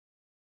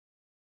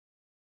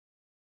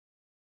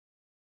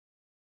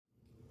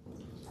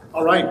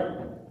All right,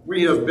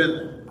 we have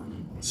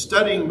been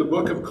studying the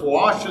book of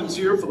Colossians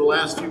here for the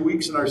last few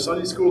weeks in our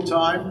Sunday school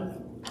time.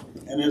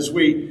 And as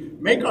we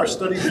make our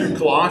study through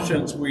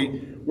Colossians,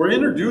 we were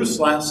introduced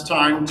last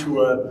time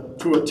to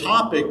a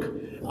topic,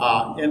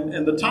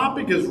 and the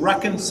topic is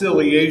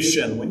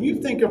reconciliation. When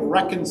you think of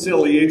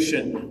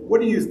reconciliation,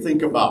 what do you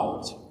think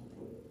about?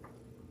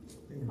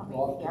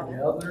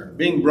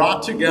 Being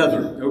brought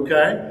together,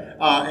 okay?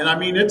 And I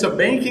mean, it's a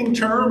banking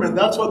term, and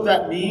that's what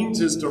that means,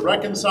 is to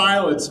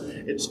reconcile.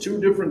 It's two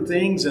different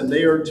things, and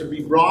they are to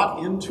be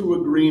brought into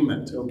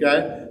agreement,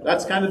 okay?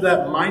 That's kind of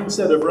that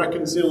mindset of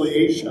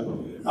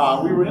reconciliation.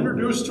 We were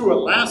introduced to it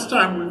last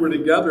time we were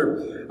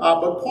together,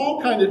 but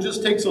Paul kind of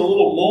just takes a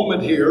little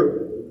moment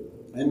here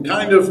and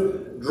kind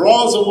of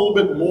draws a little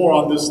bit more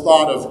on this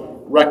thought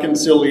of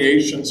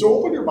reconciliation. So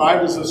open your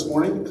Bibles this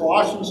morning to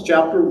Colossians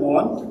chapter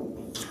 1.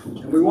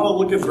 And we want to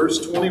look at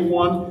verse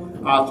 21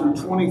 through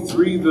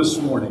 23 this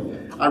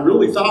morning. I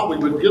really thought we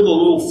would get a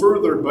little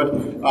further, but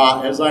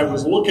as I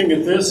was looking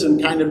at this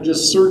and kind of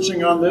just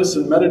searching on this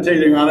and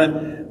meditating on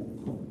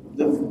it,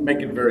 didn't make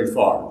it very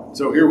far.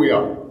 So here we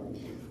are.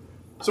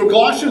 So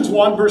Colossians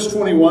 1 verse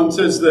 21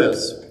 says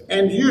this,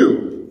 "And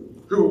you,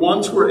 who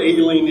once were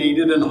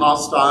alienated and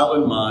hostile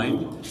in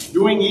mind,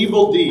 doing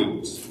evil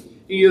deeds,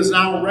 he is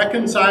now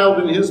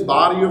reconciled in his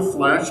body of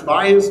flesh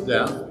by his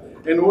death,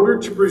 in order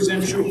to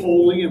present you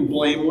holy and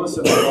blameless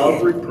and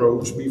above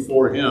reproach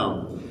before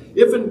him.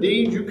 If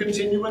indeed you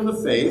continue in the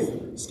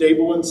faith,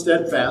 stable and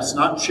steadfast,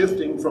 not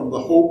shifting from the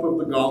hope of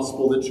the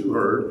gospel that you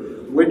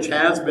heard, which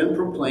has been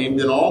proclaimed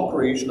in all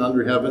creation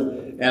under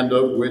heaven, and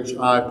of which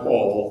I,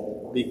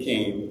 Paul,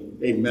 became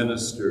a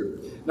minister."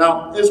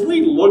 Now, as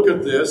we look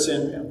at this,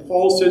 and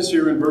Paul says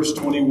here in verse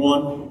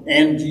 21,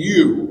 "And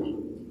you."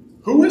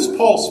 Who is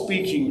Paul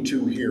speaking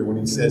to here when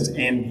he says,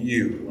 "And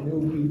you"?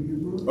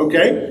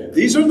 Okay,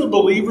 these are the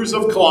believers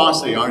of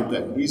Colossae, aren't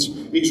they?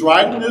 He's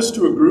writing this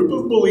to a group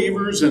of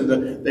believers, and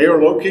they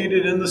are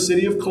located in the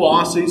city of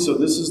Colossae. So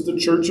this is the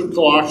Church of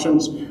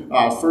Colossians.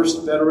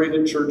 First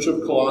Federated Church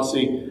of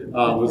Colossae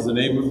was the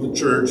name of the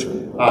church.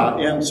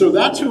 And so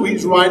that's who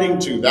he's writing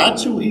to.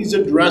 That's who he's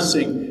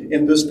addressing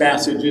in this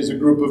passage, is a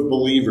group of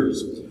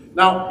believers.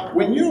 Now,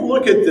 when you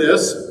look at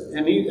this,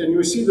 and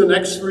you see the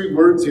next three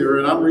words here,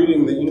 and I'm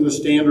reading the English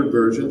Standard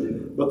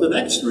Version, but the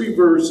next three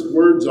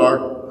words are,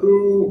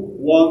 "who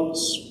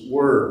once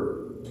were."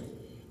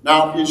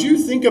 Now, as you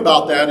think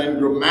about that in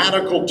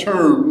grammatical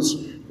terms,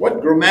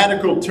 what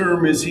grammatical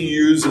term is he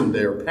using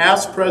there?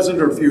 Past,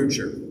 present, or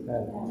future?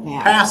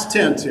 Past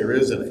tense here,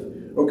 isn't it?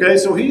 Okay,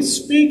 so he's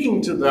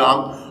speaking to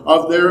them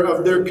of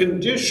their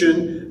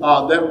condition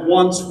that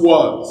once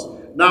was.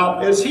 Now,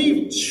 as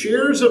he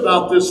shares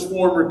about this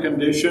former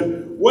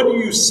condition, what do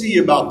you see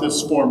about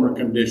this former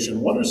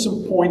condition? What are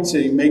some points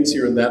that he makes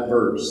here in that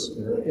verse?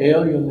 They're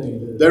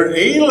alienated. They're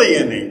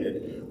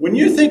alienated. When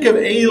you think of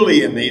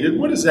alienated,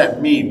 what does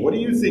that mean? What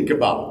do you think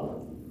about?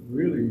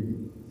 Really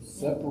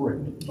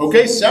separated.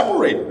 Okay,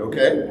 separated,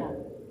 okay. Yeah.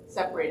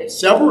 Separated.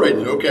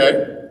 Separated,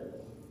 okay.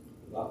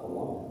 Left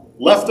alone.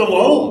 Left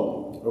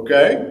alone,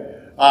 okay.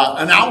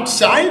 An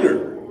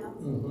outsider.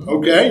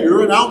 Okay,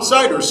 you're an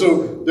outsider.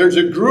 So there's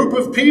a group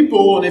of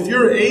people, and if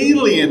you're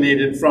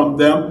alienated from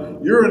them,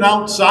 you're an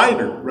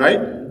outsider,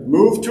 right?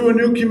 Move to a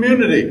new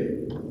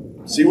community.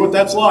 See what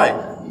that's like,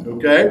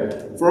 okay?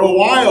 For a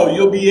while,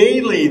 you'll be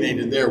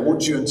alienated there,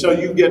 won't you, until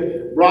you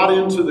get brought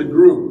into the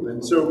group.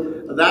 And so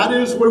that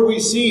is what we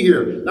see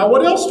here. Now,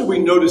 what else do we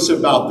notice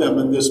about them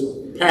in this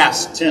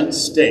past tense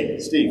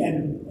state, Steve?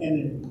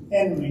 And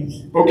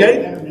enemies.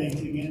 Okay.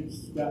 Enemies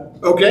against God.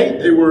 Okay,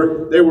 they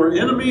were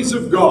enemies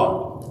of God.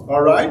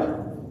 All right?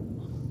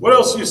 What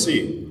else do you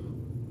see?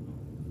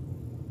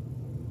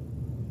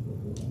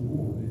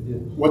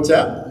 What's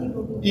that?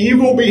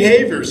 Evil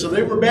behavior. So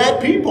they were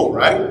bad people,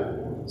 right?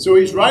 So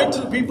he's writing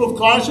to the people of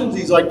Colossians.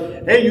 He's like,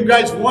 hey, you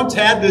guys once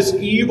had this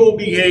evil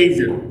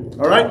behavior.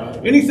 All right?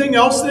 Anything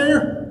else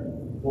there?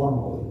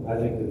 Formally, I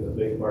think it's a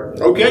big part.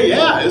 Okay,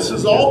 yeah, this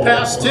is all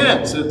past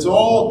tense. It's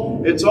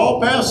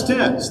all past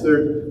tense.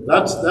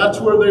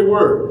 That's where they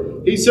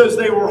were. He says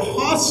they were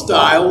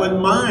hostile in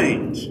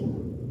mind.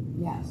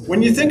 Yes.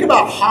 When you think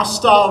about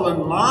hostile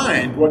in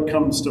mind, what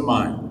comes to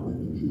mind?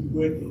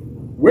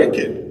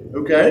 Wicked,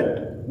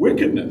 okay?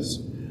 Wickedness.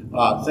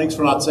 Thanks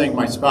for not saying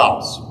my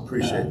spouse.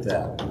 Appreciate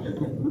that.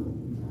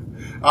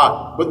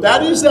 But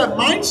that is that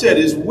mindset,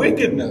 is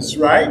wickedness,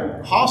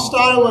 right?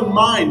 Hostile in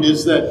mind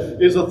is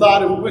a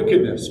thought of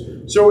wickedness.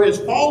 So as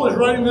Paul is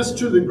writing this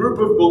to the group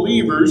of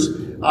believers,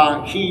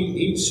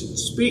 he's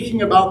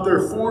speaking about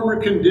their former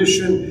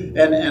condition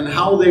and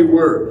how they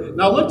were.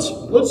 Now let's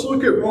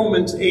look at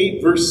Romans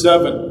 8 verse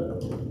 7.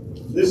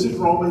 This is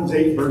Romans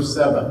 8 verse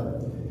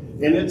 7.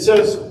 And it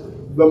says,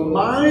 "The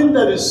mind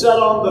that is set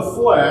on the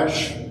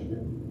flesh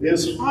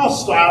is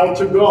hostile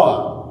to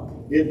God.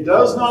 It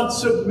does not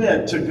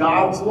submit to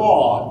God's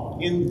law.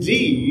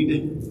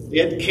 Indeed,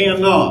 it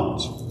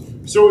cannot."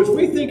 So as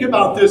we think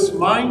about this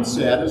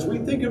mindset, as we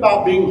think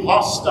about being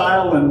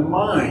hostile in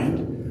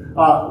mind,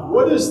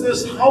 what is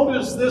this? How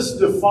does this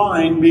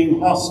define being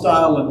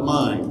hostile in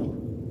mind?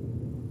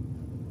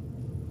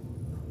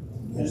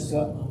 You're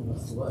set on the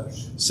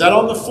flesh. Set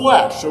on the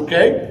flesh,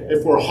 okay?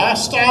 If we're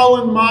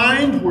hostile in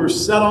mind, we're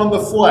set on the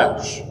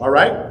flesh, all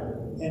right?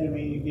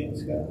 Enemy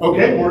against God.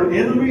 Okay, we're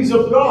enemies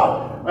of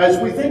God. As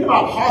we think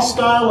about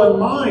hostile in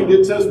mind,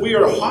 it says we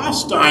are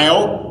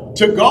hostile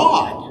to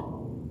God.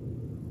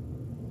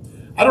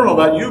 I don't know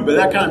about you, but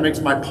that kind of makes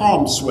my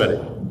palms sweaty.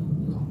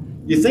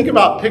 You think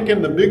about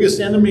picking the biggest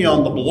enemy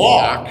on the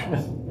block,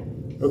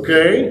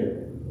 okay?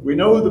 We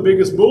know who the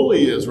biggest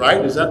bully is,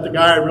 right? Is that the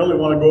guy I really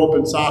want to go up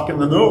and sock in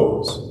the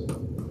nose?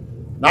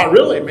 Not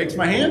really. It makes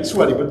my hands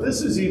sweaty, but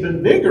this is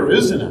even bigger,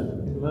 isn't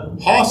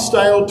it?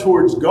 Hostile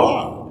towards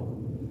God.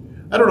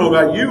 I don't know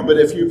about you, but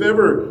if you've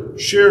ever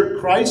shared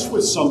Christ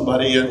with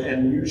somebody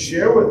and you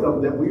share with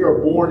them that we are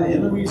born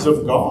enemies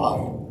of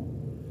God,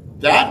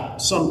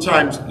 that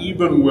sometimes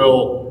even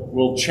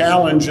will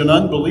challenge an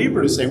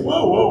unbeliever to say,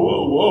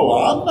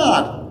 whoa,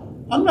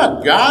 I'm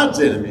not God's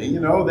enemy.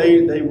 You know,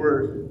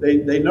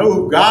 they know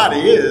who God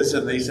is,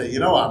 and they say,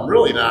 I'm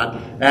really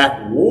not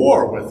at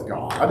war with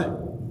God.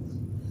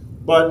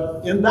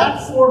 But in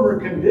that former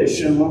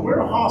condition, when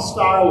we're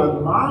hostile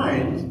in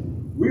mind,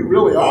 we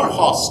really are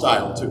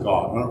hostile to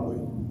God, aren't we?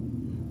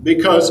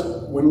 Because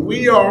when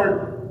we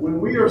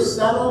are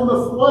set on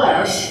the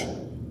flesh,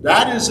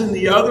 this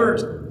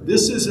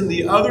is in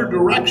the other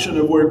direction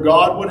of where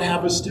God would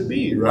have us to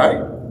be,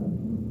 right?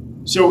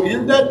 So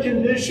in that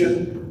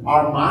condition,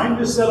 our mind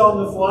is set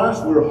on the flesh,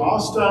 we're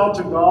hostile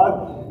to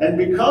God, and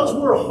because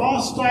we're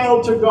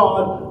hostile to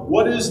God,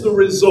 what is the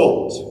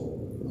result?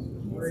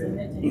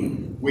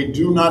 We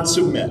do not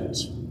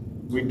submit.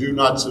 We do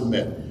not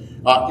submit.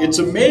 It's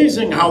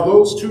amazing how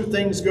those two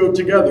things go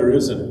together,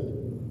 isn't it?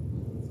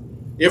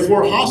 If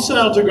we're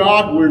hostile to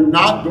God, we're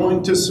not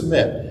going to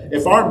submit.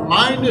 If our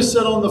mind is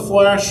set on the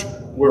flesh,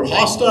 we're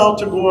hostile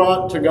to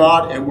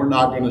God, and we're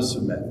not going to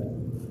submit.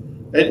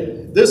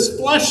 And this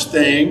flesh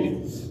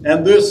thing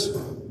and this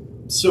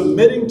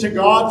submitting to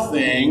God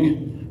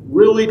thing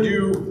really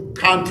do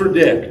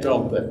contradict,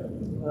 don't they?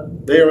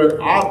 They are at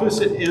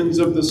opposite ends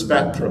of the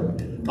spectrum.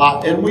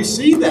 And we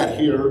see that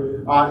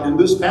here in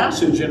this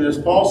passage. And as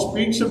Paul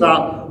speaks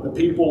about the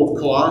people of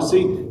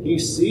Colossae, he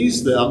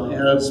sees them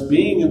as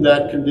being in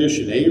that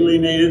condition,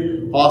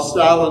 alienated,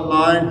 hostile in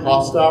mind,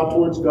 hostile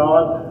towards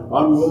God,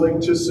 unwilling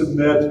to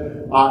submit.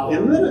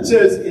 And then it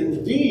says,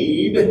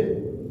 indeed,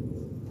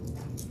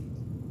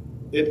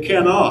 it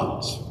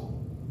cannot.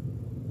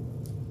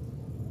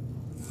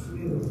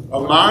 A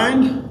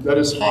mind that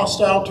is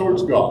hostile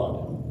towards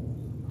God,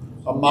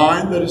 a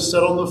mind that is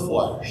set on the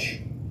flesh,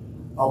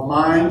 a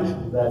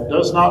mind that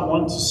does not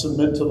want to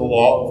submit to the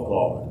law of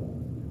God.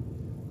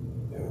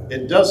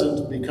 It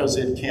doesn't because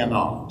it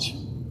cannot.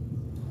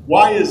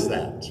 Why is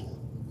that?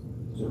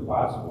 It's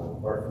impossible.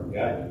 Apart from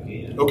God,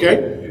 you can't.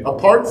 Okay,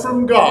 apart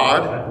from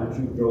God,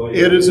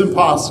 it is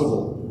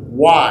impossible.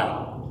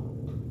 Why?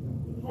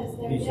 Because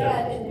they're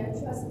dead in their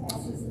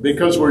trespasses.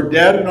 Because we're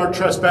dead in our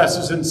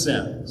trespasses and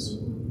sins.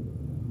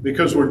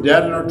 Because we're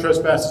dead in our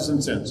trespasses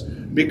and sins.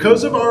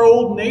 Because of our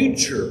old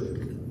nature,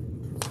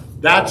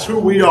 that's who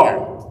we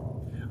are.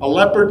 A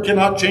leopard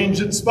cannot change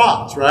its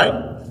spots, right?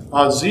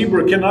 A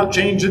zebra cannot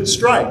change its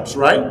stripes,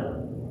 right?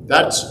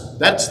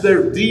 That's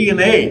their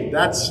DNA.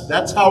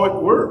 That's how it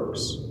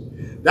works.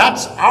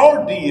 That's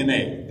our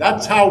DNA.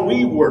 That's how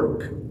we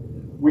work.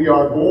 We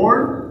are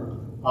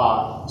born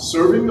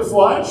serving the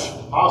flesh,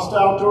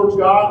 hostile towards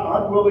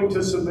God, unwilling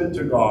to submit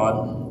to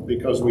God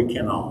because we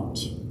cannot.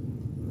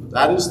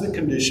 That is the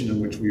condition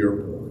in which we are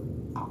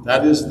born.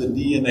 That is the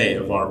DNA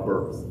of our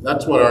birth.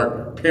 That's what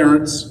our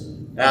parents,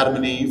 Adam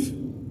and Eve,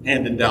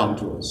 handed down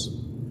to us.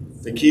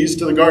 The keys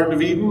to the Garden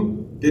of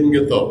Eden, didn't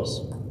get those.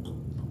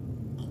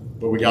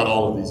 But we got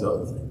all of these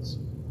other things.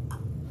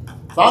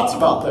 Thoughts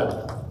about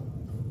that?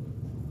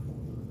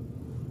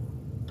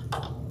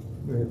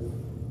 We've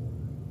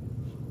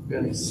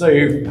been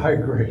saved by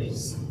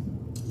grace.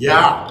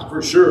 Yeah,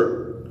 for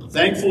sure.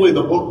 Thankfully,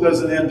 the book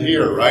doesn't end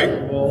here, right?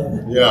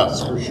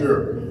 Yes, for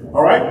sure.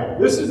 All right,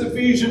 this is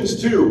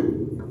Ephesians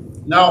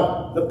 2.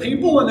 Now, the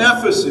people in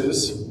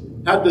Ephesus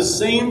had the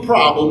same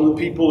problem the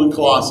people in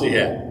Colossae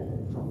had.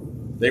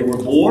 They were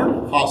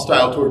born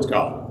hostile towards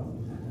God.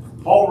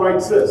 Paul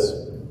writes this.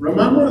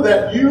 Remember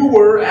that you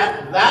were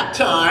at that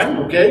time,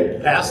 okay,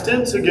 past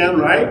tense again,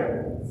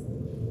 right?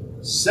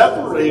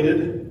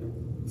 Separated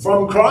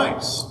from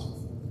Christ.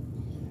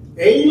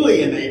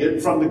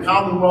 Alienated from the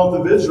commonwealth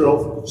of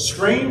Israel,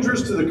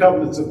 strangers to the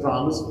covenants of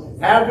promise,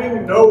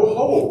 having no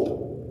hope,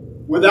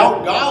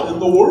 without God in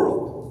the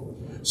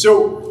world.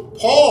 So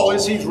Paul,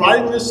 as he's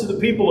writing this to the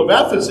people of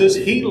Ephesus,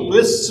 he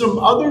lists some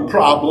other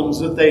problems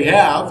that they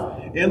have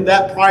in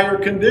that prior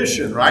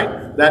condition,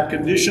 right? That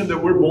condition that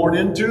we're born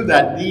into,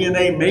 that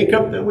DNA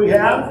makeup that we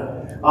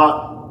have.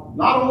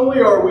 Not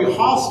only are we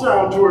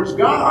hostile towards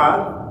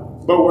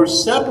God, but we're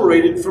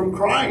separated from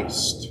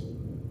Christ.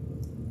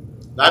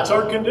 That's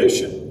our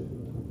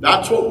condition.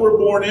 That's what we're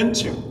born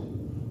into.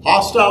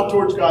 Hostile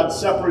towards God,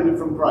 separated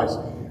from Christ.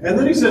 And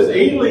then he says,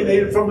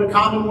 alienated from the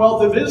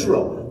commonwealth of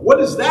Israel. What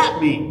does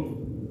that mean?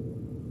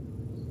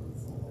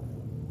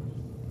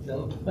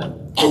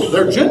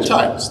 They're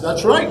Gentiles,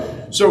 that's right.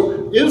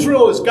 So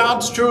Israel is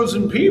God's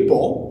chosen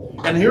people,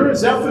 and here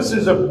is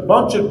Ephesus, a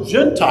bunch of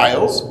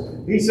Gentiles.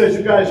 He says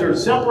you guys are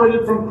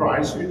separated from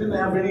Christ. You didn't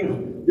have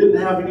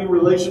any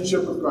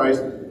relationship with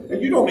Christ,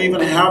 and you don't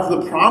even have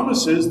the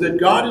promises that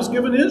God has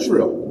given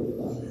Israel.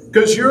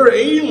 Because you're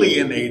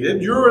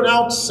alienated, you're an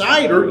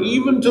outsider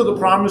even to the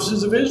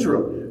promises of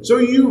Israel. So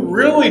you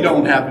really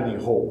don't have any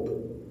hope.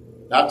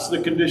 That's the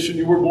condition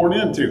you were born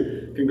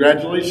into.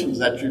 Congratulations,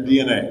 that's your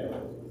DNA.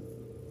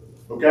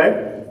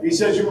 Okay? He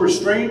says you were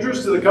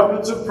strangers to the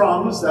covenants of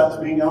promise, that's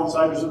being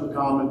outsiders of the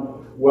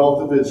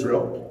commonwealth of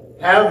Israel,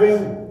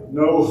 having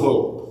no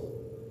hope.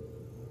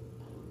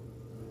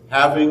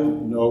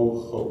 Having no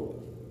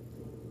hope.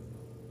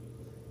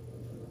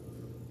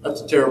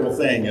 That's a terrible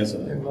thing,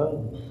 isn't it?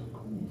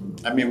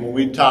 I mean, when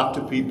we talk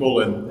to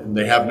people and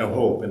they have no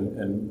hope,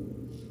 and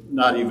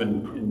not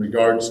even in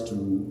regards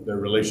to their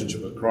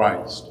relationship with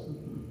Christ,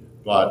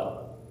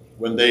 but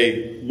when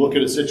they look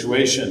at a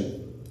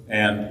situation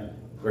and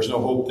there's no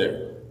hope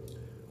there,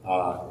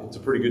 it's a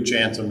pretty good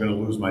chance I'm going to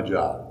lose my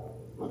job.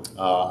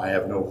 I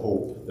have no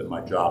hope that my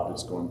job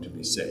is going to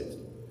be saved.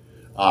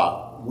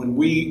 When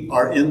we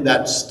are in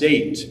that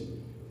state,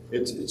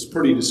 it's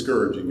pretty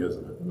discouraging,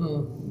 isn't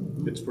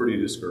it? It's pretty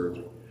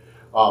discouraging.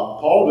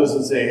 Paul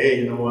doesn't say, hey,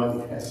 you know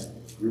what,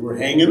 we were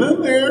hanging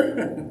in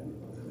there.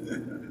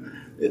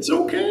 It's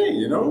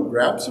okay,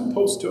 grab some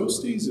Post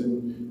Toasties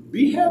and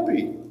be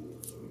happy.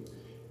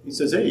 He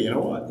says, hey, you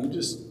know what, he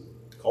just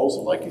calls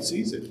it like he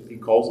sees it. He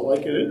calls it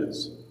like it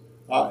is.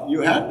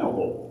 You had no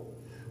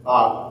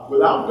hope.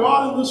 Without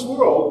God in this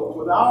world,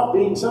 without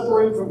being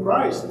separated from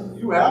Christ,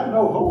 you have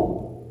no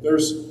hope.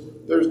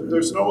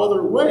 There's no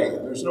other way.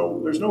 There's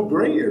no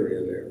gray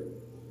area there.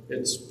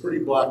 It's pretty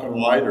black and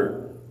white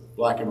or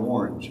black and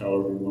orange,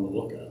 however you want to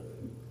look at it.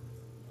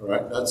 All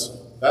right,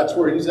 that's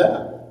where he's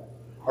at.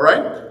 All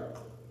right?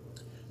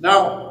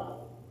 Now,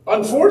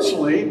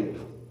 unfortunately,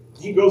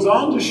 he goes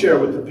on to share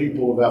with the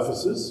people of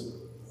Ephesus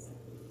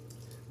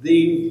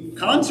the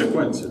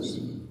consequences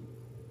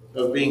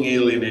of being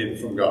alienated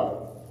from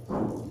God.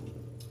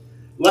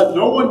 Let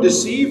no one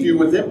deceive you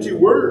with empty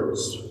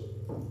words,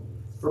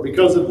 for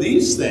because of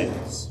these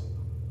things,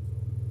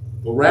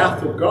 the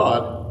wrath of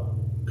God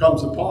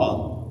comes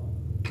upon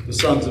the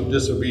sons of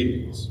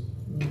disobedience.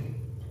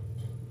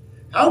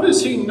 How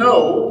does he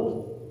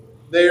know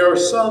they are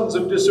sons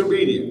of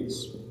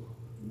disobedience?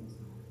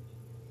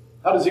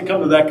 How does he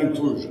come to that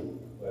conclusion?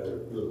 By their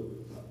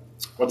fruit.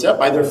 What's that?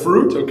 By their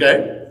fruit?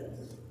 Okay.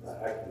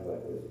 Not acting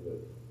like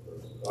it,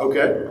 but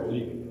Okay.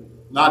 believing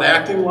it. Not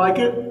acting like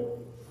it?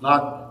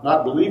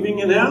 Not believing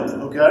in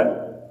him? Okay.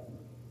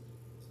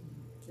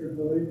 You're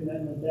believing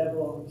in the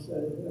devil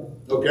instead of him.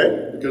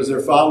 Okay. Because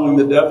they're following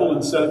the devil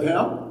instead of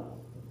him?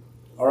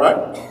 All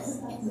right.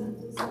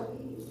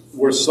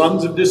 We're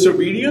sons of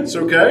disobedience,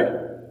 okay?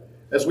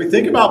 As we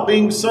think about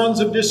being sons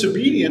of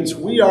disobedience,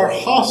 we are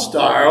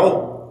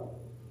hostile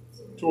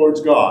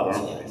towards God,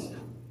 aren't we?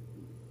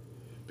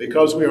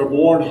 Because we are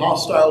born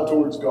hostile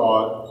towards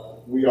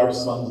God, we are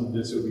sons of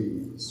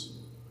disobedience.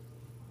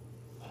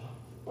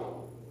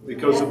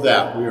 Because of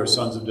that, we are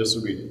sons of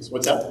disobedience.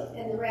 What's that?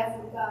 And the wrath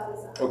of God is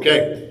on.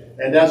 Okay.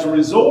 And as a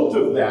result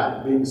of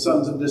that, being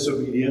sons of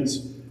disobedience,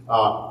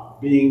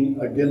 being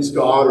against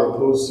God or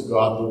opposed to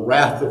God, the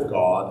wrath of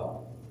God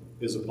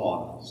is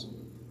upon us.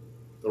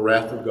 The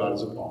wrath of God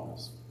is upon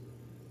us.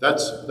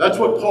 That's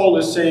what Paul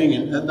is saying,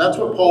 and that's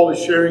what Paul is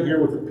sharing here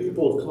with the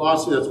people of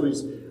Colossae. That's what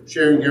he's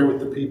sharing here with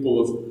the people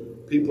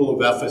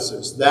of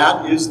Ephesus.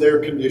 That is their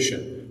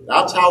condition.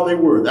 That's how they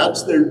were.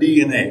 That's their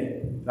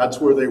DNA. That's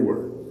where they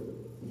were.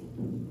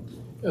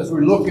 As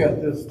we look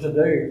at this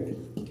today,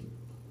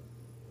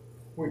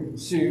 we can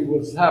see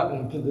what's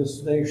happening to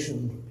this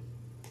nation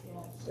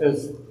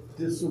as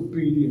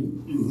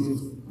disobedient,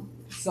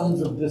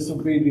 sons of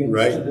disobedience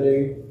Right.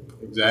 today.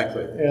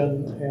 Exactly.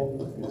 And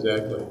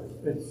Exactly.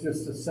 it's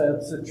just a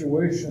sad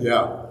situation.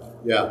 Yeah.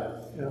 Yeah.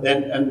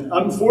 And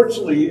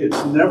unfortunately,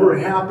 it's never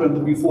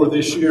happened before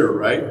this year,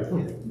 right?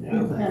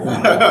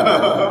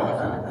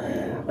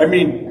 I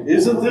mean,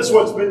 isn't this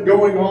what's been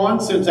going on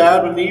since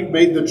Adam and Eve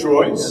made the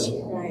choice?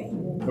 Right.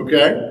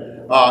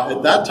 Okay?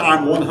 At that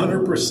time,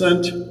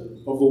 100%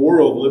 of the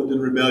world lived in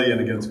rebellion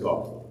against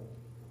God.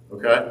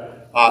 Okay?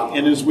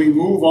 And as we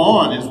move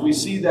on, as we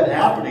see that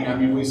happening, I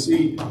mean, we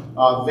see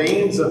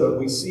veins of it.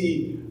 We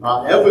see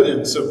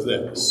evidence of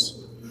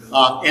this.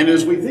 And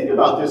as we think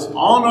about this,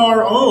 on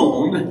our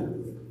own,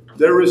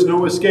 there is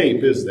no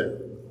escape, is there?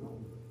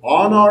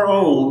 On our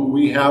own,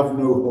 we have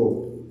no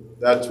hope.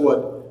 That's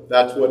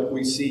what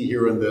we see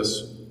here in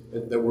this,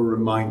 that we're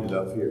reminded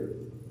of here.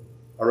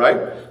 All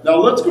right? Now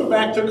let's go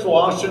back to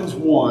Colossians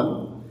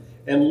 1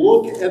 and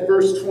look at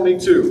verse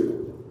 22.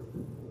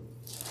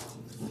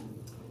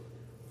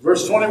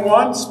 Verse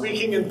 21,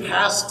 speaking in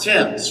past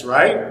tense,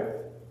 right?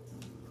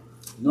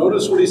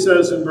 Notice what he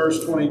says in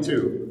verse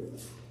 22.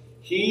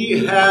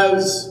 He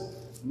has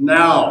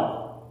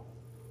now.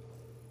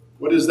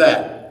 What is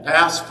that?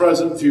 Past,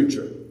 present,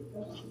 future.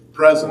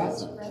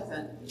 Present.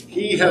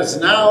 He has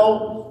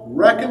now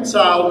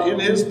reconciled in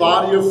his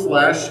body of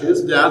flesh,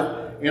 his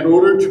death, in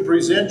order to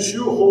present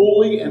you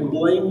holy and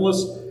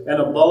blameless and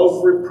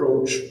above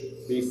reproach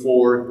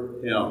before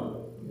him.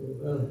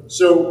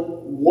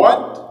 So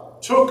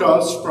what took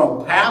us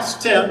from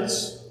past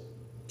tense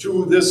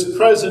to this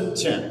present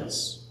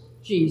tense?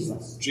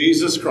 Jesus.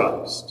 Jesus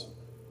Christ.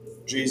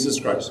 Jesus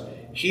Christ.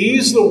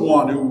 He's the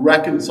one who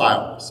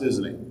reconciled us,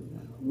 isn't he?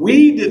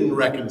 We didn't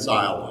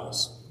reconcile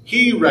us.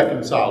 He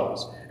reconciled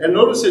us. And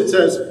notice it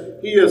says,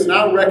 he has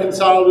now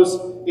reconciled us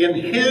in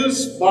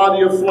his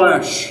body of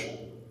flesh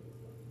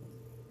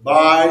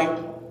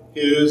by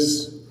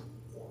his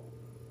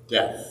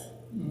death.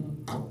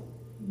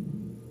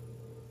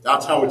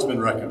 That's how it's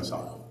been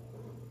reconciled.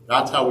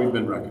 That's how we've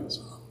been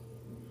reconciled.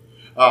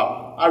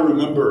 I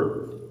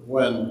remember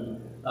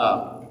when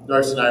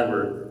Darcy and I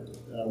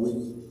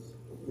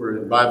were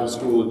in Bible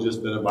school, had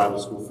just been in Bible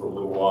school for a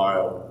little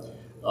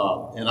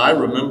while. And I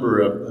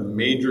remember a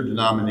major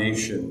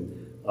denomination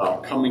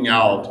coming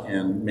out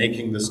and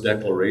making this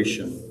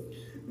declaration.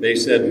 They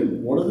said,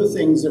 one of the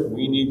things that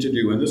we need to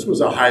do, and this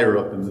was a higher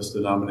up in this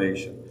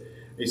denomination,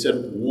 they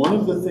said, one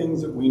of the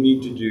things that we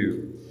need to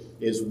do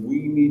is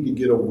we need to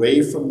get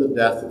away from the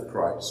death of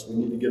Christ. We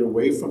need to get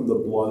away from the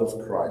blood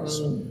of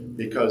Christ.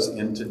 Because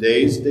in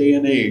today's day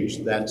and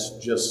age, that's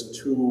just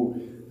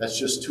too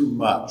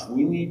much.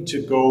 We need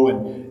to go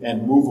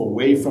and move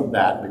away from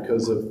that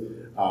because of,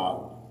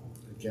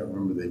 I can't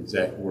remember the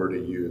exact word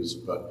he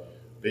used, but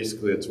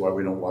basically it's why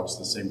we don't watch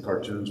the same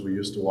cartoons we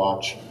used to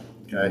watch.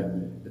 Okay?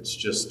 It's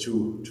just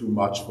too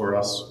much for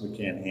us. We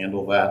can't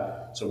handle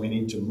that. So we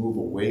need to move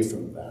away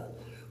from that.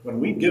 When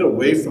we get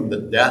away from the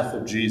death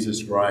of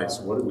Jesus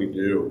Christ, what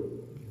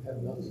do?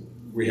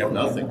 We have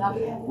nothing.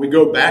 We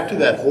go back to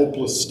that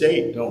hopeless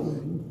state, don't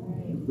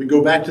we? We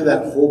go back to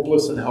that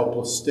hopeless and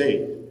helpless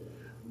state.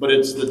 But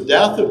it's the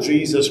death of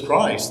Jesus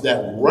Christ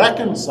that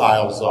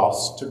reconciles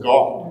us to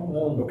God.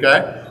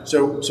 Okay?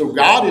 So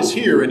God is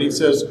here and he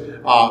says,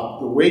 the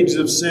wages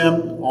of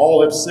sin,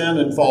 all have sinned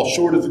and fall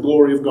short of the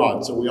glory of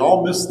God. So we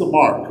all miss the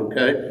mark,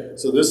 okay?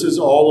 So this is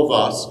all of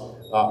us.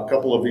 A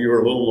couple of you are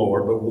a little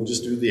lower, but we'll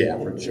just do the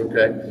average,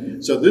 okay?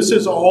 So this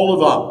is all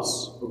of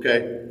us,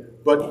 okay?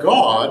 But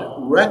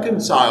God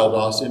reconciled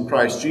us in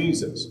Christ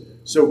Jesus.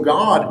 So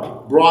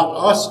God brought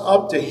us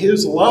up to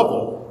his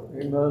level.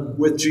 Amen.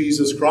 With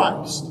Jesus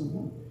Christ.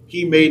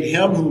 He made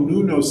him who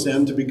knew no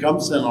sin to become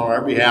sin on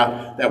our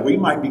behalf, that we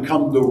might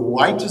become the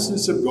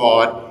righteousness of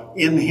God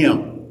in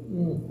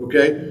him.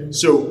 Okay?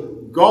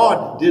 So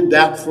God did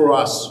that for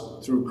us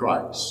through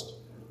Christ.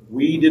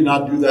 We did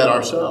not do that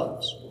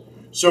ourselves.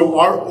 So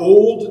our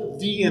old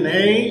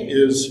DNA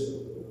is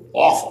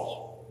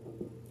awful.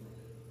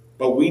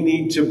 But we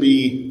need to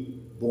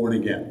be born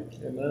again.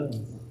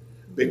 Amen.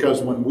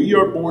 Because when we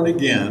are born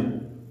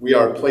again, we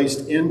are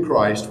placed in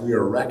Christ. We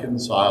are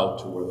reconciled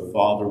to where the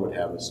Father would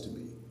have us to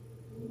be.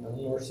 No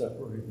more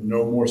separation.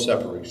 No more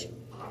separation.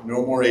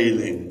 No more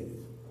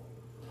alienating.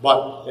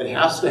 But it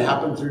has to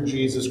happen through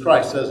Jesus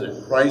Christ, doesn't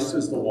it? Christ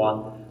is the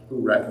one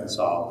who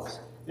reconciles.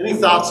 Any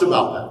thoughts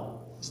about that?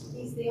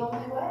 He's the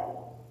only way.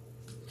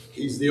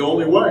 He's the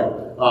only way.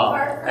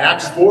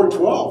 Acts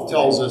 4:12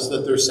 tells us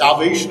that there's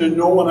salvation in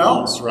no one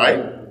else,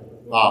 right?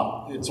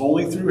 It's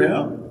only through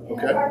him. And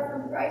Okay? apart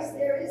from Christ,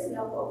 there is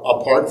no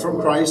hope. Apart from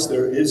Christ,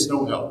 there is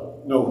no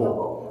help. No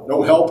hope.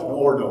 No help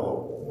nor no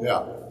hope.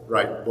 Yeah,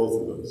 right.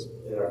 Both of those.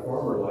 In our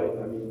former life,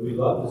 we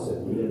love to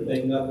sin. We didn't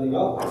think nothing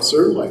of it.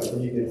 Certainly.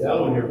 And you can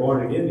tell when you're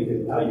born again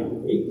because now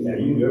you hate that.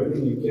 You do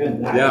everything you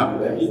can not Yeah. to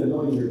do that, even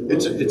though you're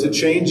It's a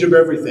change of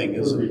everything,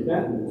 It's isn't it?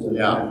 repentance. And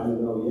Yeah. you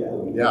know,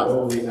 we Yeah.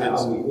 only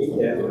now we hate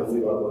that and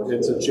we love what's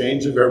It's a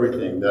change of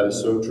everything. That is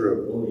so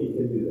true. Only he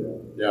can do that.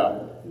 Yeah.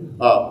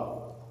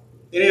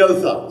 Any other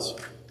thoughts?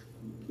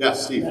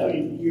 Yes, Steve. Now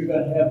you're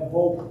going to have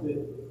hope that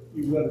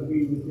you're going to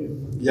be with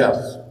him.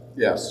 Yes.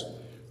 Yes.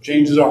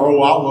 Changes our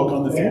whole outlook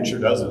on the future,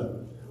 doesn't it?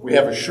 We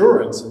have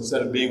assurance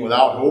instead of being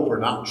without hope or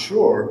not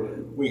sure.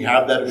 We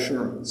have that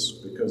assurance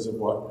because of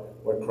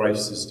what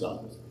Christ has done.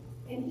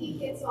 And he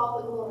gets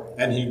all the glory.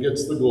 And he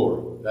gets the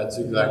glory. That's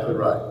exactly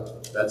right.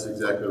 That's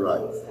exactly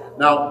right.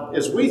 Now,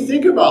 as we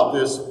think about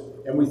this,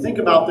 and we think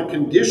about the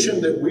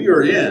condition that we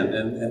are in,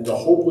 and the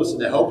hopeless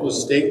and the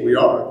helpless state we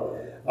are,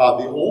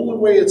 the only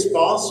way it's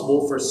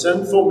possible for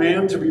sinful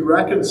man to be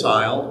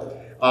reconciled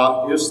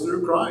is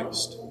through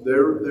Christ.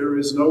 There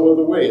is no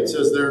other way. It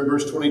says there in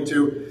verse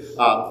 22,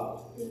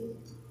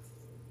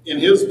 in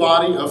his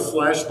body of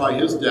flesh by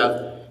his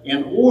death,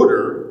 in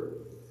order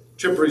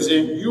to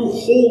present you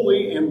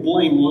holy and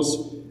blameless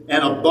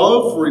and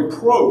above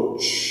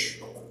reproach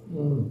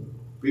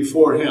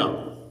before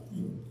him.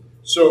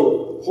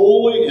 So,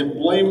 holy and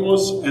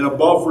blameless and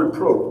above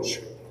reproach.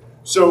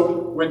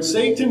 So, when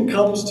Satan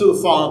comes to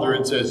the Father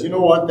and says, you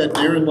know what, that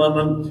Darren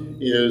Lemon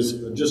is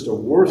just a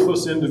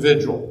worthless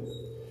individual.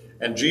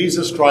 And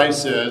Jesus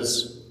Christ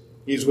says,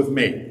 he's with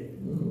me.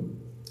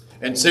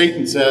 And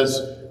Satan says,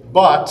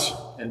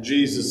 but, and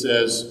Jesus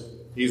says,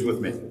 he's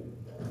with me.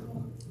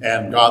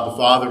 And God the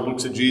Father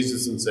looks at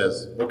Jesus and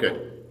says,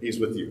 okay, he's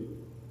with you.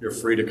 You're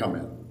free to come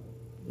in.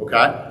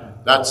 Okay?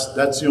 That's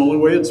the only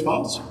way it's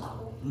possible.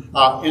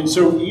 And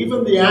so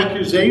even the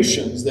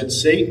accusations that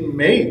Satan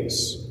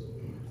makes,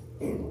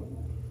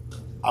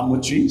 I'm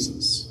with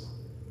Jesus.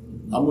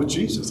 I'm with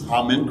Jesus.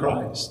 I'm in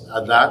Christ.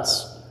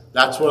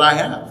 That's what I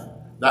have.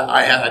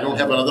 I don't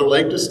have another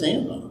leg to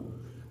stand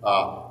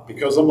on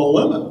because I'm a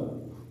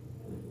lemon.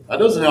 That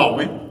doesn't help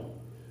me.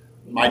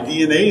 My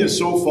DNA is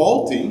so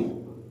faulty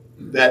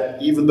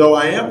that even though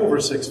I am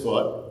over 6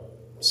 foot,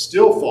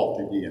 still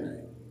faulty DNA.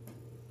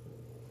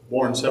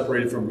 Born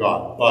separated from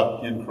God,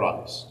 but in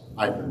Christ,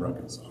 I've been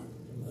reconciled.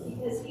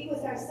 Because he was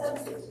our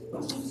substitute.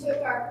 He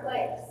took our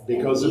place.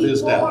 Because And of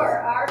his death. He bore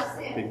our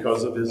sins.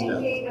 Because of his and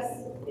death. gave us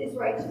his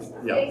righteousness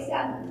Yeah. based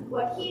on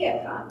what he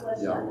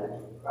accomplished Yeah. on the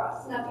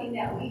cross. Nothing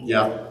that we did.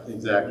 Yeah,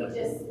 exactly. We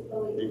just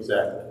believe.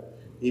 Exactly.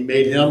 He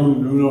made him who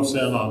knew no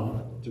sin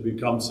to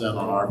become sin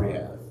on our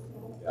behalf.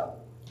 Yeah.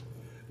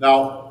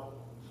 Now,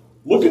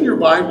 look in your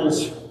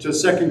Bibles to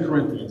 2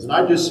 Corinthians. And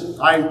I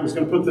was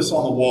going to put this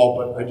on the wall,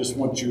 but I just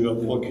want you to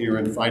look here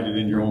and find it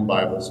in your own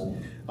Bibles.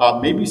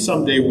 Maybe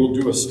someday we'll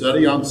do a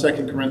study on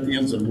 2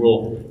 Corinthians and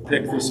we'll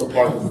pick this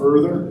apart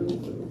further.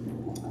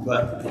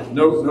 But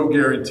no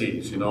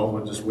guarantees,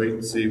 We'll just wait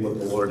and see what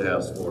the Lord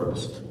has for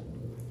us.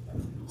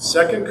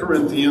 2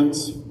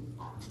 Corinthians,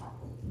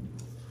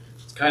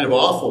 it's kind of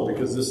awful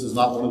because this is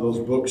not one of those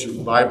books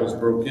your Bible's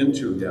broke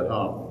into yet,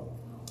 huh?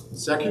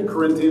 2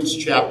 Corinthians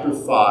chapter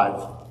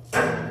 5.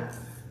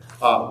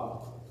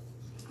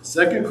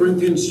 2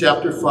 Corinthians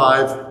chapter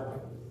 5,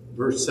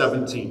 verse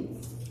 17.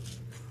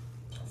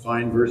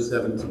 Find verse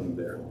 17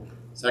 there.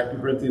 2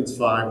 Corinthians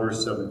 5,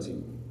 verse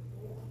 17.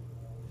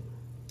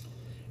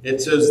 It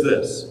says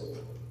this,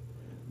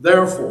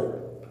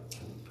 "Therefore,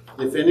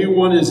 if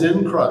anyone is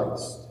in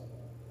Christ,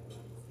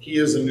 he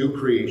is a new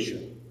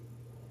creation.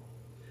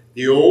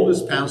 The old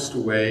has passed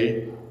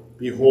away.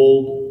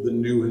 Behold, the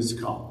new has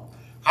come."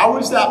 How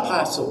is that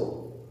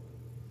possible?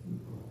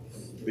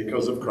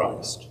 Because of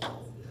Christ.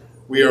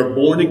 We are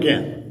born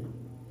again.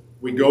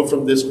 We go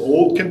from this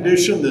old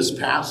condition, this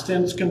past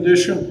tense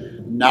condition,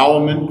 now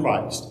I'm in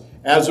Christ.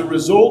 As a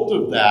result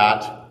of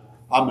that,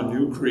 I'm a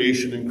new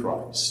creation in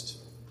Christ.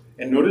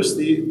 And notice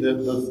the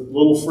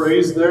little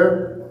phrase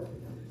there.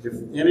 If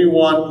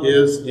anyone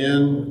is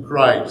in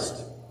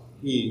Christ,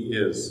 he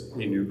is a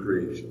new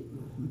creation.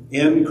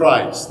 In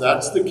Christ.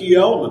 That's the key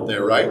element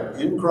there, right?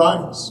 In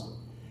Christ.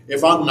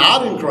 If I'm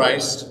not in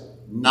Christ,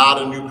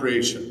 not a new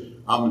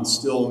creation. I'm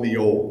still in the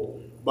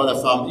old. But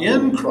if I'm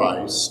in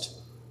Christ,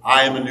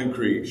 I am a new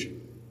creation.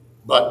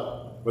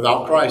 But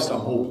without Christ, I'm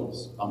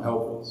hopeless. I'm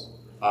helpless.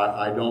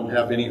 I don't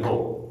have any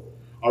hope.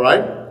 All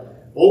right?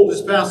 Old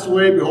has passed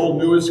away. Behold,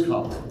 new has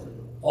come.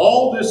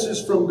 All this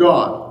is from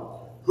God,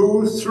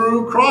 who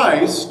through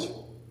Christ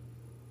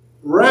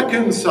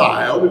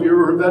reconciled. Have you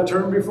ever heard that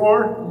term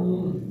before?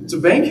 It's a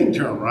banking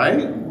term,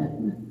 right?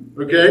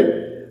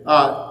 Okay?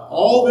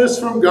 All this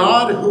from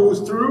God, who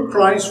through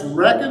Christ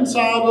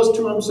reconciled us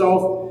to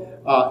himself.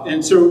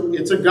 And so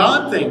it's a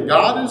God thing.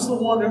 God is the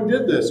one who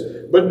did this.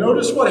 But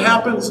notice what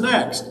happens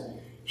next.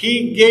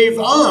 He gave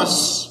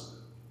us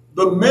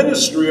the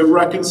ministry of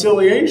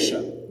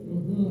reconciliation.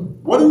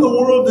 What in the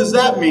world does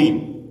that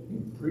mean?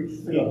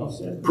 Preach the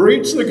gospel.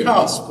 Preach the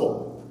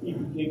gospel. He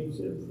became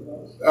sin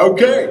for us.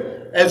 Okay.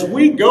 As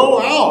we go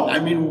out,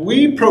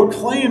 we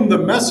proclaim the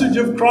message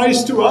of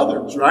Christ to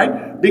others,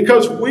 right?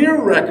 Because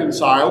we're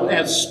reconciled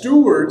as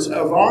stewards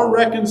of our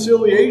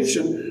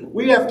reconciliation,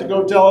 we have to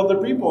go tell other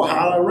people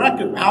how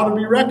to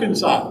be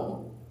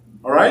reconciled.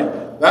 All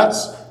right?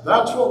 That's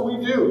what we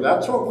do.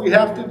 That's what we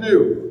have to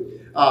do.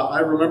 I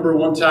remember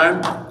one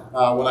time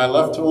when I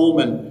left home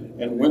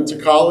and went to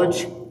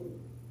college,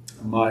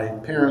 my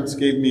parents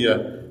gave me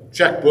a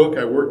checkbook.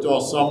 I worked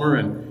all summer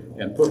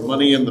and put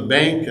money in the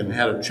bank and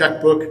had a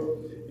checkbook.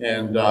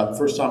 And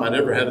first time I'd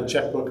ever had a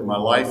checkbook in my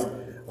life.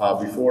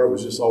 Before it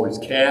was just always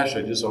cash.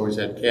 I just always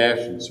had cash,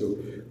 and so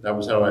that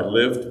was how I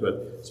lived.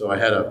 But so I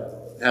had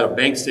a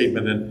bank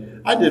statement,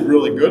 and I did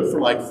really good for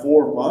like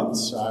 4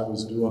 months. I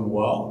was doing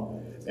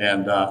well,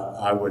 and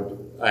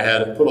I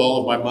had put all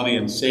of my money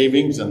in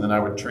savings, and then I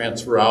would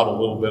transfer out a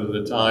little bit at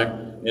a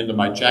time into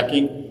my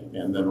checking,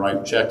 and then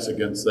write checks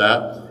against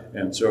that.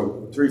 And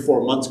so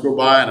 3-4 months go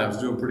by, and I was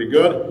doing pretty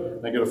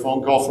good. I get a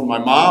phone call from my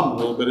mom a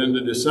little bit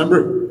into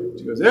December.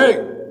 She goes, "Hey,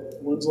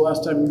 when's the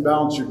last time you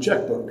balanced your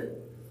checkbook?"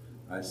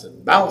 I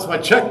said, "Balance my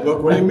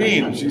checkbook? What do you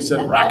mean?" And she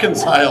said,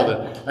 "Reconciled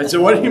it." I said,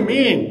 "What do you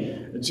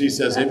mean?" And she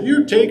says, "Have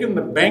you taken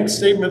the bank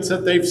statements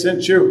that they've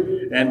sent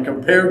you and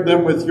compared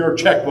them with your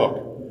checkbook?"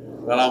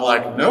 And I'm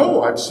like,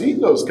 "No, I've seen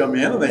those come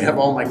in, and they have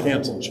all my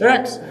canceled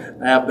checks.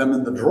 I have them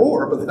in the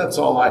drawer, but that's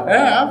all I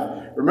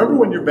have." Remember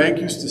when your bank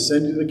used to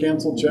send you the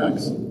canceled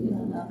checks?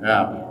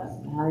 Yeah.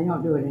 Now they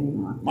don't do it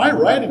anymore. My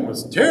writing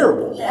was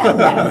terrible.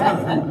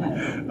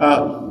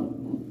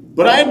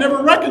 But I had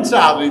never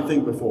reconciled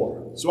anything before.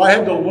 So I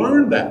had to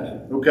learn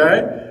that,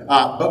 okay?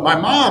 But my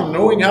mom,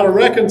 knowing how to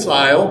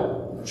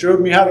reconcile, showed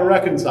me how to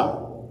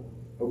reconcile,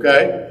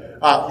 okay?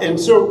 And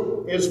so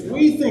so as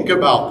we think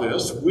about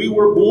this, we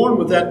were born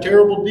with that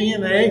terrible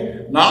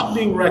DNA, not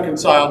being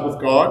reconciled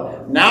with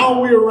God.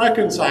 Now we are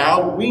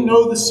reconciled. We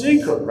know the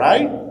secret,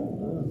 right?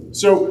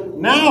 So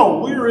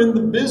now we're in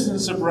the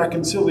business of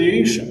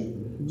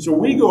reconciliation. So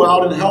we go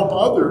out and help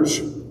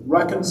others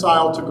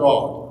reconcile to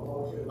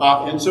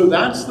God. And so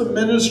that's the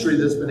ministry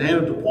that's been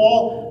handed to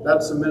Paul.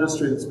 That's the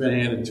ministry that's been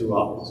handed to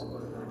us.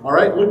 All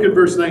right, look at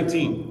verse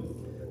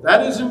 19.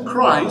 That is, in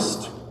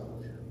Christ,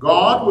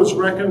 God was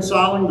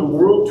reconciling the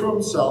world to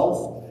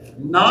himself,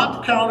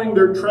 not counting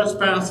their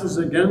trespasses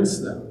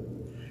against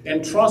them,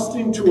 and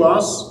trusting to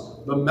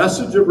us the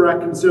message of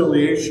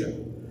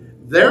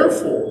reconciliation.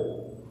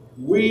 Therefore,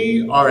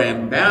 we are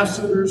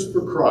ambassadors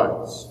for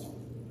Christ.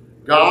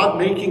 God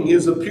making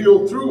his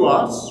appeal through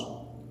us,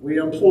 we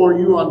implore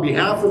you on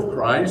behalf of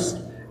Christ,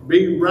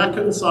 be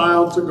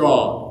reconciled to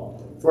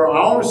God. For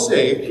our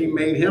sake, he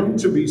made him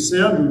to be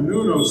sin who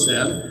knew no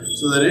sin,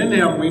 so that in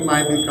him we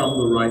might become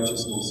the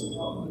righteousness of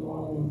God.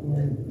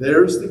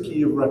 There's the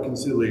key of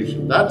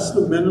reconciliation. That's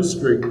the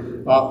ministry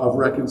of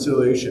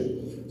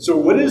reconciliation. So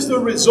what is the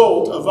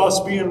result of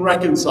us being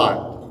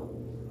reconciled?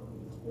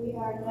 We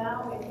are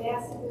now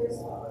ambassadors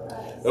for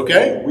Christ.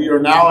 Okay, we are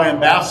now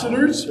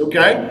ambassadors,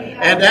 okay?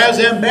 And as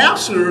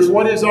ambassadors,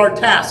 what is our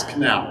task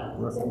now?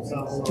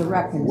 To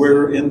reconcile.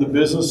 We're in the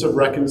business of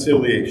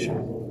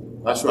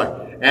reconciliation. That's right.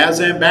 As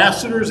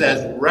ambassadors,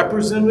 as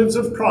representatives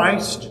of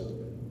Christ,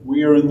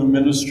 we are in the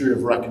ministry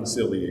of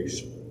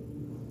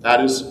reconciliation.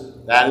 That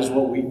is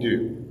what we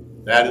do.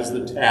 That is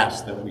the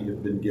task that we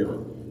have been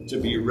given, to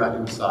be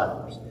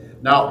reconcilers.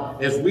 Now,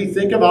 as we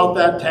think about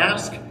that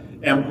task,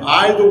 am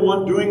I the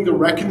one doing the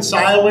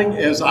reconciling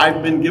as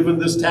I've been given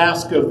this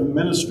task of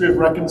ministry of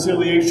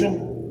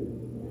reconciliation?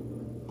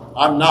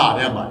 I'm not,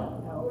 am I?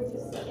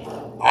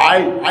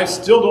 I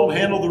still don't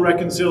handle the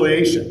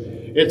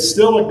reconciliation. It's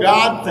still a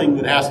God thing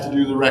that has to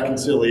do the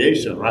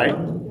reconciliation, right?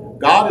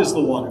 God is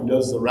the one who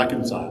does the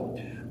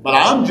reconciling. But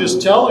I'm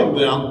just telling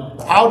them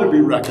how to be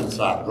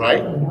reconciled,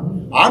 right?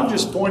 I'm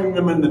just pointing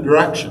them in the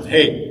direction.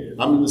 Hey,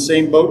 I'm in the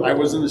same boat. I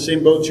was in the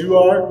same boat you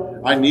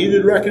are. I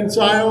needed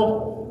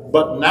reconciled.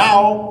 But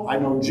now I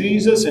know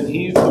Jesus, and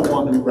he's the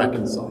one who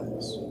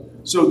reconciles.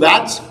 So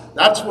that's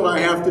what I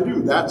have to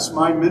do. That's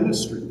my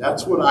ministry.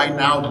 That's what I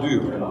now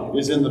do,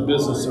 is in the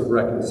business of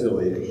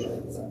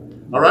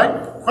reconciliation. All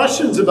right?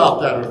 Questions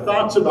about that or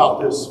thoughts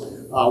about this?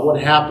 What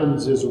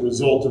happens as a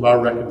result of our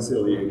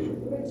reconciliation?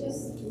 We're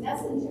just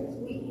messengers.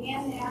 We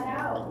hand that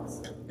out.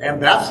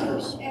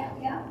 Ambassadors.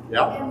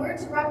 Yeah. And we're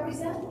to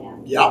represent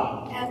him.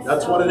 Yeah. And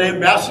That's so- what an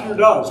ambassador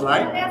does,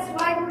 right? And that's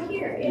why we're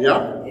here.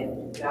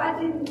 If God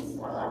didn't,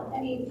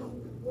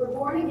 we're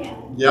born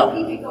again. Yeah.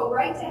 We could go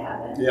right to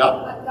heaven. Yeah.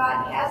 But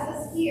God has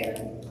us here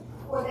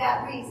for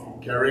that reason.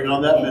 Carrying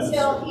on that ministry.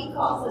 Until he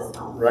calls us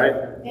home. Right?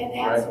 And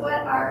that's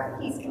Right.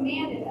 what he's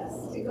commanded us,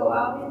 to go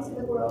out into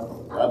the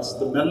world. That's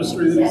the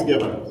ministry that he's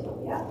given us.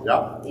 Yeah.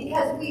 Yeah.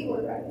 Because we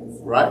were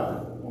reconciled. Right?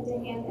 And to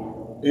hand that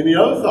over. Any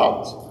other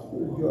thoughts?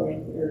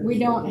 We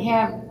don't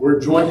have We're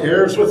joint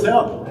heirs with him.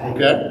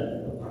 Okay?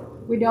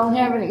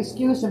 an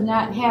excuse of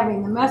not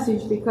having the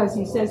message, because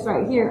he says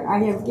right here,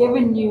 I have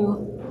given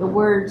you the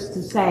words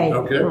to say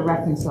for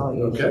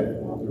reconciliation. Okay,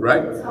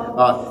 right?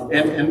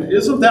 And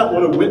isn't that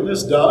what a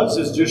witness does,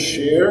 is just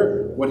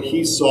share what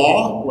he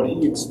saw, what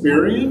he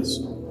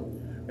experienced?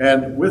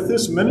 And with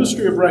this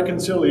ministry of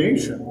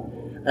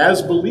reconciliation,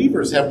 as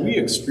believers, have we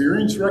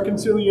experienced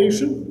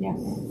reconciliation? Yes.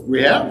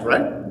 We have,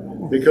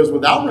 right? Because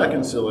without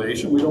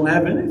reconciliation, we don't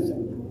have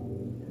anything.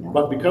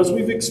 But because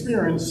we've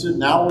experienced it,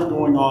 now we're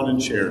going on and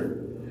sharing.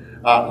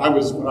 When I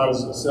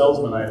was a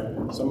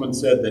salesman, someone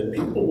said that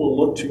people will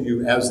look to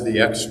you as the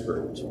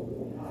expert.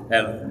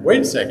 And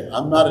wait a second,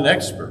 I'm not an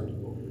expert.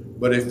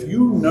 But if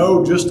you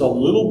know just a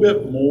little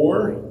bit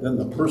more than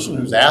the person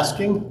who's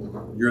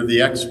asking, you're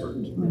the expert.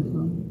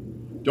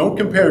 Mm-hmm. Don't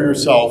compare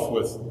yourself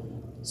with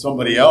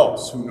somebody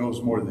else who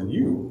knows more than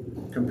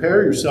you.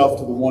 Compare yourself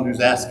to the one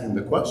who's asking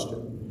the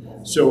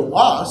question. So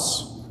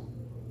us,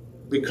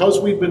 because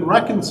we've been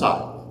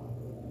reconciled,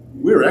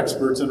 we're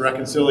experts in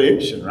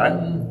reconciliation, right?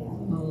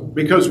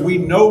 Because we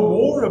know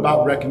more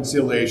about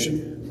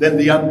reconciliation than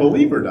the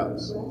unbeliever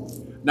does.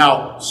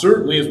 Now,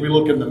 certainly as we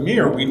look in the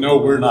mirror, we know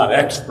we're not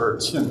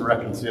experts in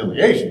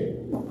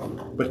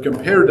reconciliation. But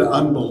compared to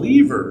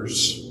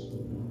unbelievers,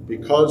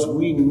 because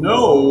we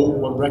know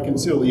what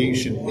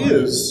reconciliation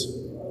is,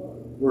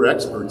 we're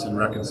experts in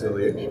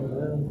reconciliation.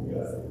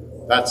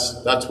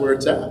 That's where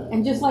it's at.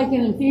 And just like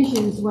in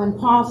Ephesians, when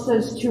Paul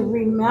says to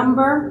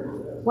remember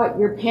what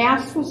your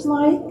past was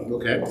like,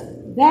 Okay.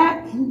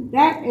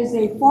 that is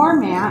a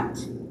format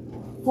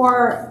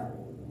for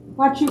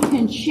what you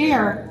can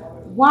share.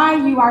 Why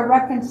you are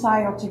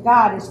reconciled to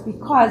God is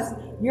because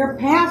your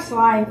past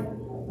life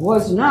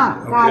was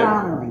not God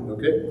honoring.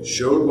 Okay.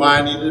 Showed why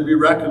I needed to be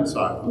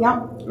reconciled.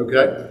 Yep.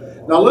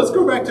 Okay. Now let's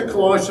go back to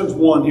Colossians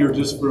 1 here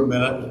just for a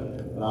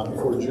minute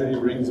before Judy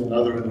rings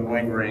another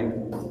annoying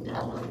ring.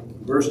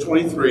 Verse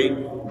 23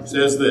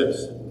 says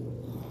this: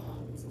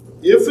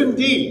 If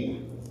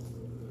indeed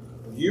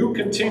you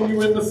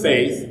continue in the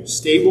faith,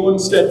 stable and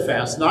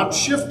steadfast, not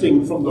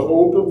shifting from the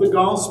hope of the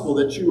gospel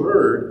that you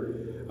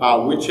heard,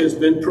 which has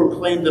been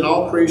proclaimed in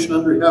all creation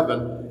under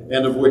heaven,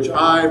 and of which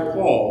I,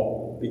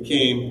 Paul,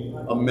 became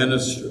a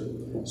minister.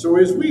 So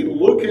as we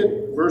look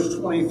at verse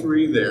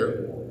 23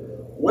 there,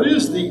 what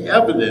is the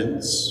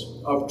evidence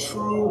of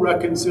true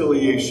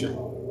reconciliation?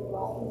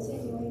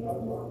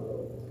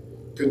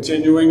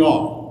 Continuing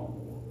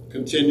on.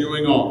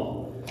 Continuing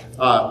on.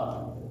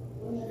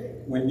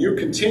 When you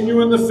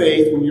continue in the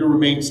faith, when you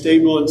remain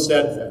stable and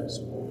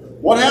steadfast.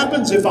 What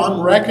happens if I'm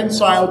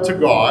reconciled to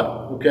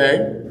God,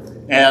 okay,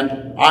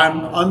 and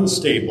I'm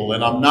unstable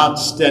and I'm not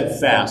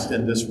steadfast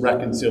in this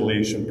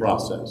reconciliation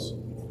process?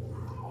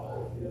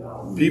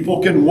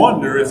 People can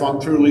wonder if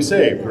I'm truly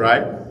saved,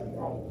 right?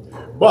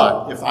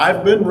 But if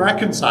I've been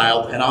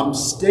reconciled and I'm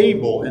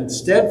stable and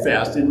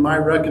steadfast in my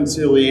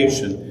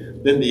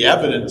reconciliation, then the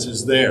evidence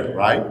is there,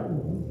 right?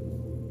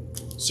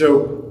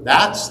 So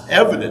that's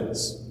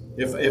evidence.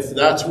 If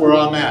that's where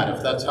I'm at,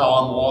 if that's how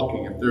I'm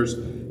walking,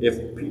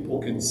 if people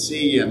can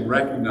see and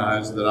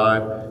recognize that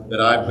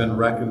I've been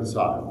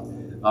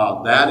reconciled,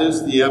 that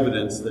is the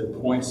evidence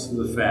that points to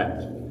the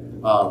fact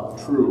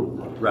of true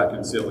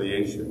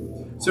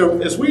reconciliation. So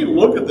as we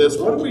look at this,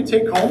 what do we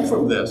take home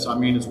from this? I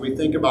mean, as we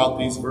think about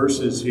these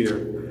verses here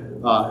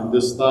and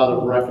this thought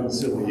of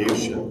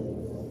reconciliation.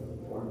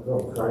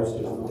 Christ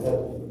is the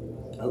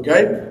head.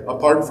 Okay?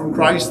 Apart from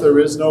Christ, there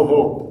is no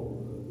hope.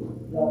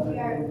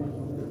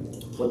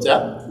 What's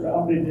that?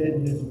 Grounded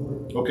in His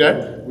word.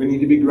 Okay? We need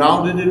to be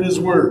grounded in His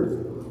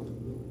Word.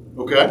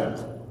 Okay?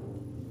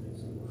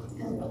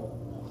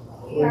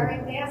 We are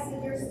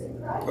ambassadors to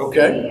Christ.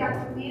 Okay. We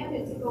are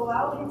commanded to go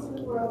out into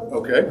the world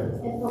Okay.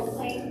 and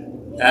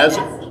proclaim His As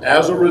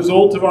message. a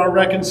result of our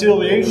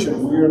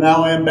reconciliation, we are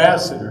now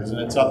ambassadors, and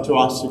it's up to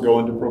us to go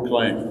and to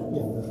proclaim.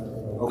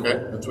 Okay,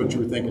 that's what you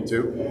were thinking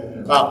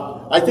too.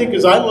 I think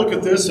as I look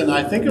at this and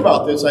I think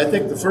about this, I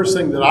think the first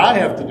thing that I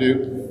have to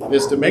do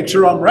is to make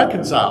sure I'm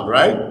reconciled,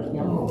 right?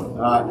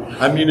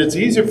 I mean, it's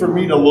easy for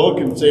me to look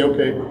and say,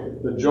 okay,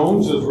 the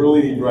Joneses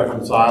really need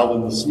reconciled,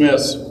 and the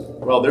Smiths,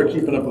 well, they're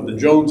keeping up with the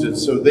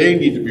Joneses, so they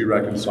need to be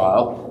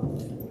reconciled.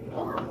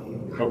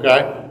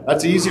 Okay?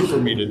 That's easy for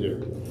me to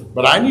do.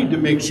 But I need to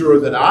make sure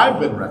that I've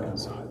been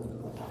reconciled.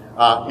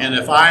 And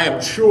if I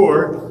am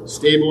sure,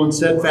 stable and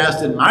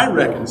steadfast in my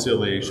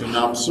reconciliation, and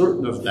I'm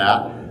certain of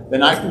that,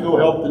 then I can go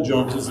help the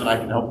Joneses and I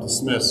can help the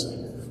Smiths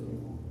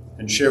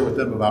and share with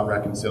them about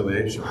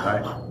reconciliation,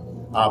 right?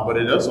 But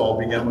it does all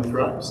begin with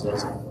Christ,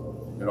 doesn't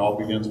it? It all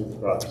begins with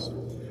Christ.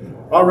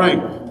 All right.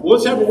 Well,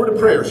 let's have a word of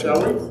prayer, shall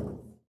we?